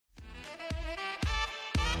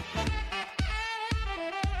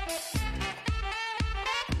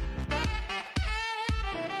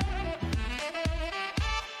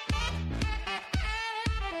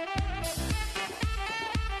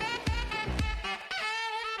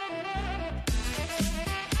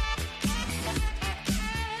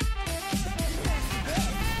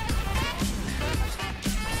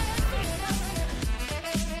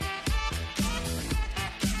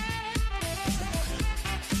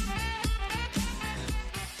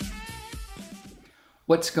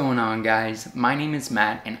What's going on, guys? My name is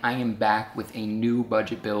Matt and I am back with a new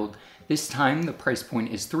budget build. This time the price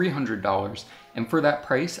point is $300, and for that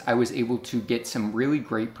price I was able to get some really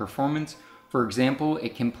great performance. For example,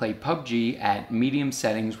 it can play PUBG at medium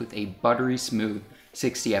settings with a buttery smooth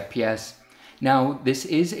 60 FPS. Now, this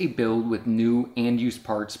is a build with new and used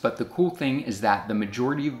parts, but the cool thing is that the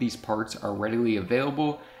majority of these parts are readily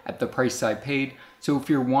available at the price I paid, so if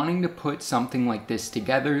you're wanting to put something like this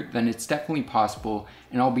together, then it's definitely possible,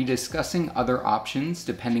 and I'll be discussing other options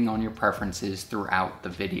depending on your preferences throughout the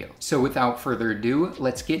video. So without further ado,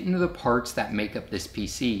 let's get into the parts that make up this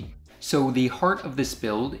PC. So the heart of this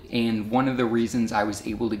build, and one of the reasons I was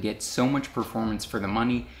able to get so much performance for the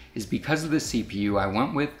money, is because of the CPU I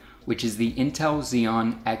went with, which is the Intel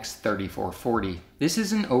Xeon X3440. This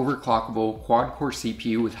is an overclockable quad-core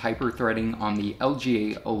CPU with hyper-threading on the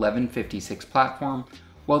LGA 1156 platform.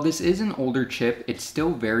 While this is an older chip, it's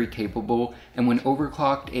still very capable, and when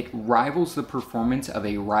overclocked, it rivals the performance of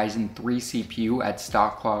a Ryzen 3 CPU at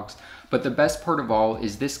stock clocks. But the best part of all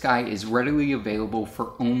is this guy is readily available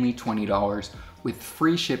for only $20, with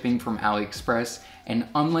free shipping from AliExpress, and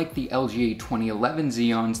unlike the LGA 2011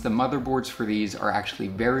 Xeons, the motherboards for these are actually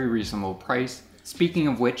very reasonable priced. Speaking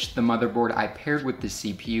of which, the motherboard I paired with this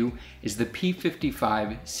CPU is the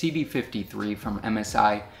P55 CD53 from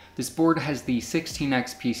MSI. This board has the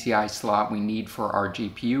 16x PCI slot we need for our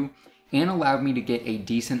GPU and allowed me to get a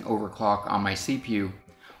decent overclock on my CPU.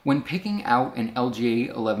 When picking out an LGA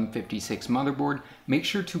 1156 motherboard, make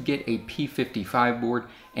sure to get a P55 board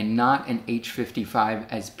and not an H55,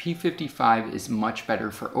 as P55 is much better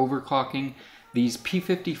for overclocking. These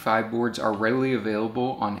P55 boards are readily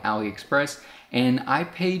available on AliExpress, and I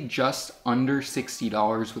paid just under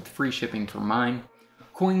 $60 with free shipping for mine.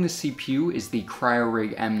 Cooling the CPU is the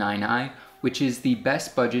Cryorig M9i, which is the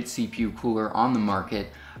best budget CPU cooler on the market.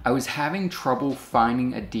 I was having trouble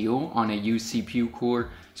finding a deal on a used CPU cooler,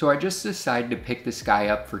 so I just decided to pick this guy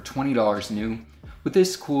up for $20 new. With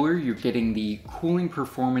this cooler, you're getting the cooling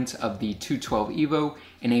performance of the 212 Evo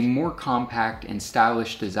in a more compact and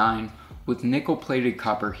stylish design with nickel-plated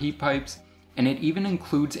copper heat pipes, and it even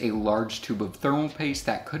includes a large tube of thermal paste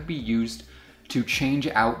that could be used to change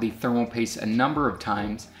out the thermal paste a number of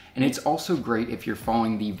times, and it's also great if you're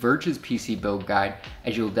following the Verge's PC build guide,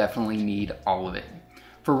 as you'll definitely need all of it.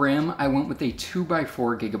 For RAM, I went with a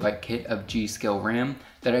 2x4GB kit of Gskill RAM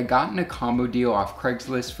that I got in a combo deal off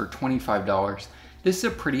Craigslist for $25. This is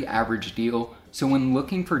a pretty average deal, so when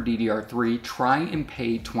looking for DDR3, try and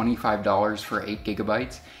pay $25 for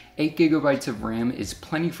 8GB. 8GB of RAM is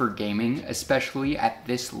plenty for gaming, especially at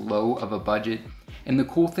this low of a budget. And the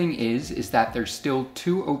cool thing is that there's still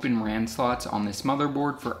 2 open RAM slots on this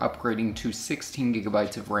motherboard for upgrading to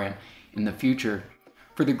 16GB of RAM in the future.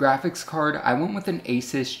 For the graphics card, I went with an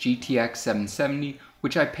Asus GTX 770,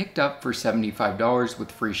 which I picked up for $75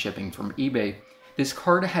 with free shipping from eBay. This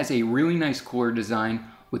card has a really nice cooler design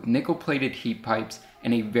with nickel-plated heat pipes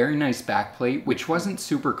and a very nice backplate, which wasn't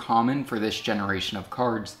super common for this generation of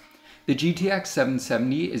cards. The GTX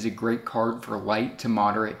 770 is a great card for light to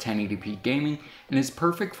moderate 1080p gaming and is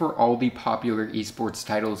perfect for all the popular esports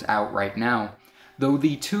titles out right now. Though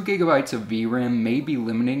the 2GB of VRAM may be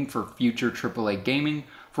limiting for future AAA gaming,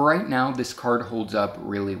 for right now this card holds up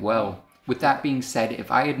really well. With that being said,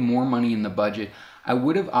 if I had more money in the budget, I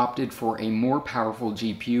would have opted for a more powerful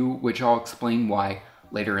GPU, which I'll explain why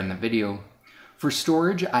later in the video. For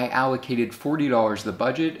storage, I allocated $40 the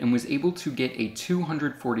budget and was able to get a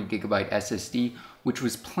 240GB SSD, which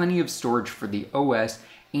was plenty of storage for the OS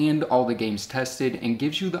and all the games tested, and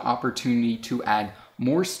gives you the opportunity to add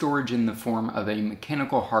more storage in the form of a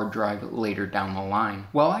mechanical hard drive later down the line.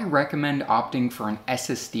 While I recommend opting for an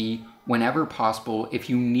SSD whenever possible, if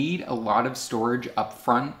you need a lot of storage up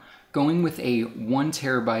front, going with a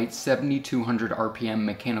 1TB 7200 RPM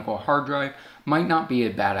mechanical hard drive might not be a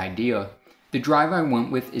bad idea. The drive I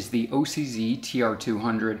went with is the OCZ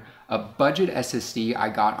TR200, a budget SSD I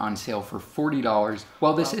got on sale for $40.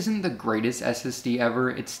 While this isn't the greatest SSD ever,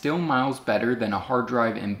 it's still miles better than a hard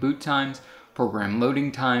drive in boot times, program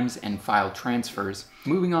loading times, and file transfers.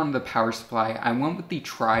 Moving on to the power supply, I went with the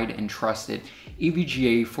tried and trusted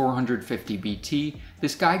EVGA 450BT.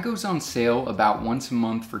 This guy goes on sale about once a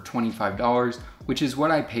month for $25, which is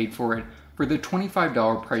what I paid for it. For the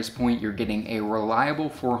 $25 price point, you're getting a reliable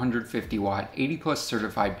 450 watt 80 plus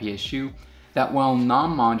certified PSU that, while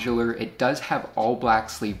non-modular, it does have all black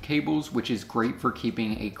sleeve cables, which is great for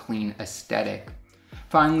keeping a clean aesthetic.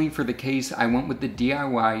 Finally, for the case, I went with the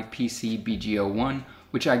DIY PC BG01,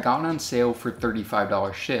 which I got on sale for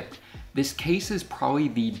 $35 shipped. This case is probably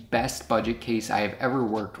the best budget case I have ever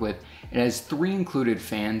worked with. It has 3 included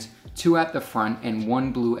fans, 2 at the front and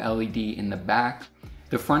 1 blue LED in the back.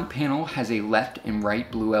 The front panel has a left and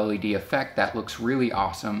right blue LED effect that looks really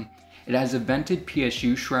awesome. It has a vented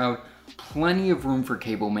PSU shroud, plenty of room for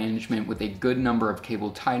cable management with a good number of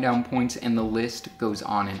cable tie-down points, and the list goes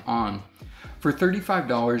on and on. For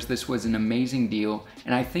 $35, this was an amazing deal,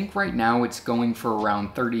 and I think right now it's going for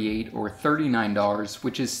around $38 or $39,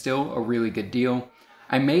 which is still a really good deal.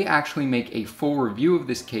 I may actually make a full review of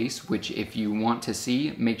this case, which if you want to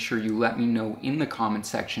see, make sure you let me know in the comment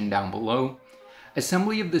section down below.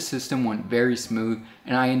 Assembly of the system went very smooth,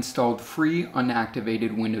 and I installed free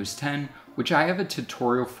unactivated Windows 10, which I have a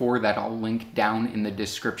tutorial for that I'll link down in the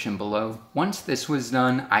description below. Once this was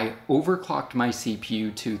done, I overclocked my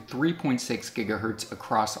CPU to 3.6 GHz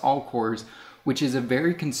across all cores, which is a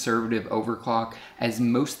very conservative overclock, as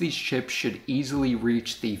most of these chips should easily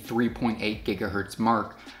reach the 3.8 GHz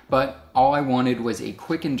mark. But all I wanted was a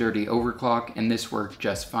quick and dirty overclock, and this worked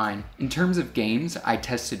just fine. In terms of games, I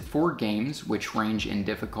tested 4 games, which range in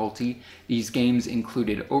difficulty. These games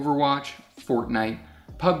included Overwatch, Fortnite,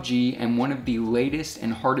 PUBG, and one of the latest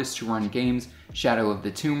and hardest to run games, Shadow of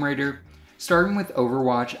the Tomb Raider. Starting with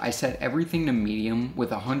Overwatch, I set everything to medium with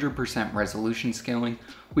 100% resolution scaling,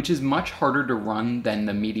 which is much harder to run than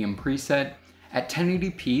the medium preset. At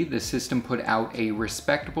 1080p, the system put out a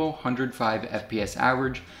respectable 105 FPS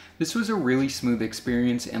average. This was a really smooth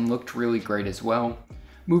experience and looked really great as well.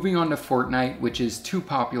 Moving on to Fortnite, which is too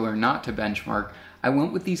popular not to benchmark, I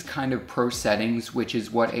went with these kind of pro settings, which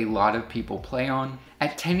is what a lot of people play on.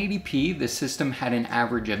 At 1080p, the system had an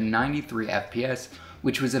average of 93 FPS,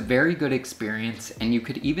 which was a very good experience, and you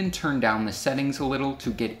could even turn down the settings a little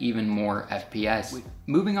to get even more FPS.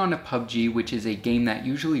 Moving on to PUBG, which is a game that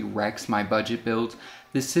usually wrecks my budget builds,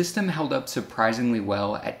 the system held up surprisingly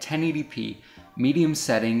well. At 1080p, medium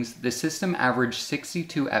settings, the system averaged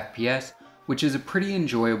 62 FPS, which is a pretty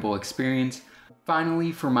enjoyable experience.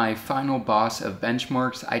 Finally, for my final boss of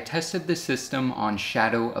benchmarks, I tested the system on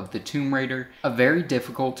Shadow of the Tomb Raider, a very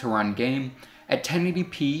difficult to run game. At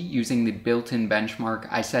 1080p, using the built-in benchmark,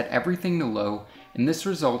 I set everything to low, and this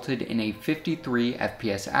resulted in a 53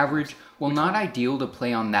 FPS average. While not ideal to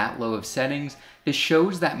play on that low of settings, this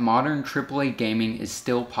shows that modern AAA gaming is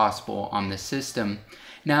still possible on the system.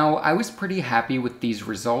 Now, I was pretty happy with these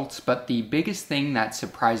results, but the biggest thing that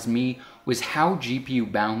surprised me was how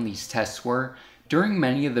GPU bound these tests were. During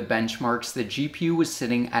many of the benchmarks, the GPU was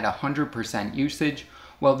sitting at 100% usage,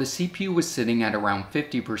 while the CPU was sitting at around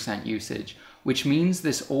 50% usage, which means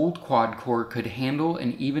this old quad core could handle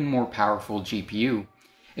an even more powerful GPU.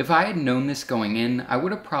 If I had known this going in, I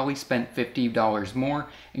would have probably spent $50 more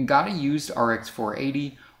and got a used RX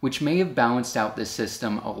 480, which may have balanced out the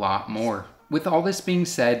system a lot more. With all this being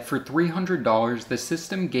said, for $300, the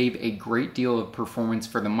system gave a great deal of performance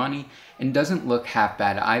for the money and doesn't look half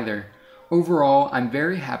bad either. Overall, I'm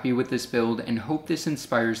very happy with this build and hope this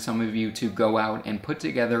inspires some of you to go out and put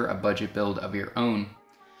together a budget build of your own.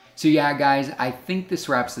 So yeah guys, I think this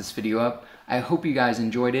wraps this video up. I hope you guys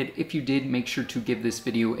enjoyed it. If you did, make sure to give this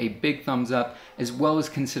video a big thumbs up, as well as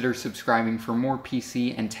consider subscribing for more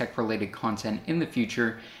PC and tech related content in the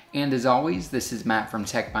future. And as always, this is Matt from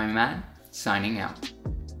Tech by Matt, signing out.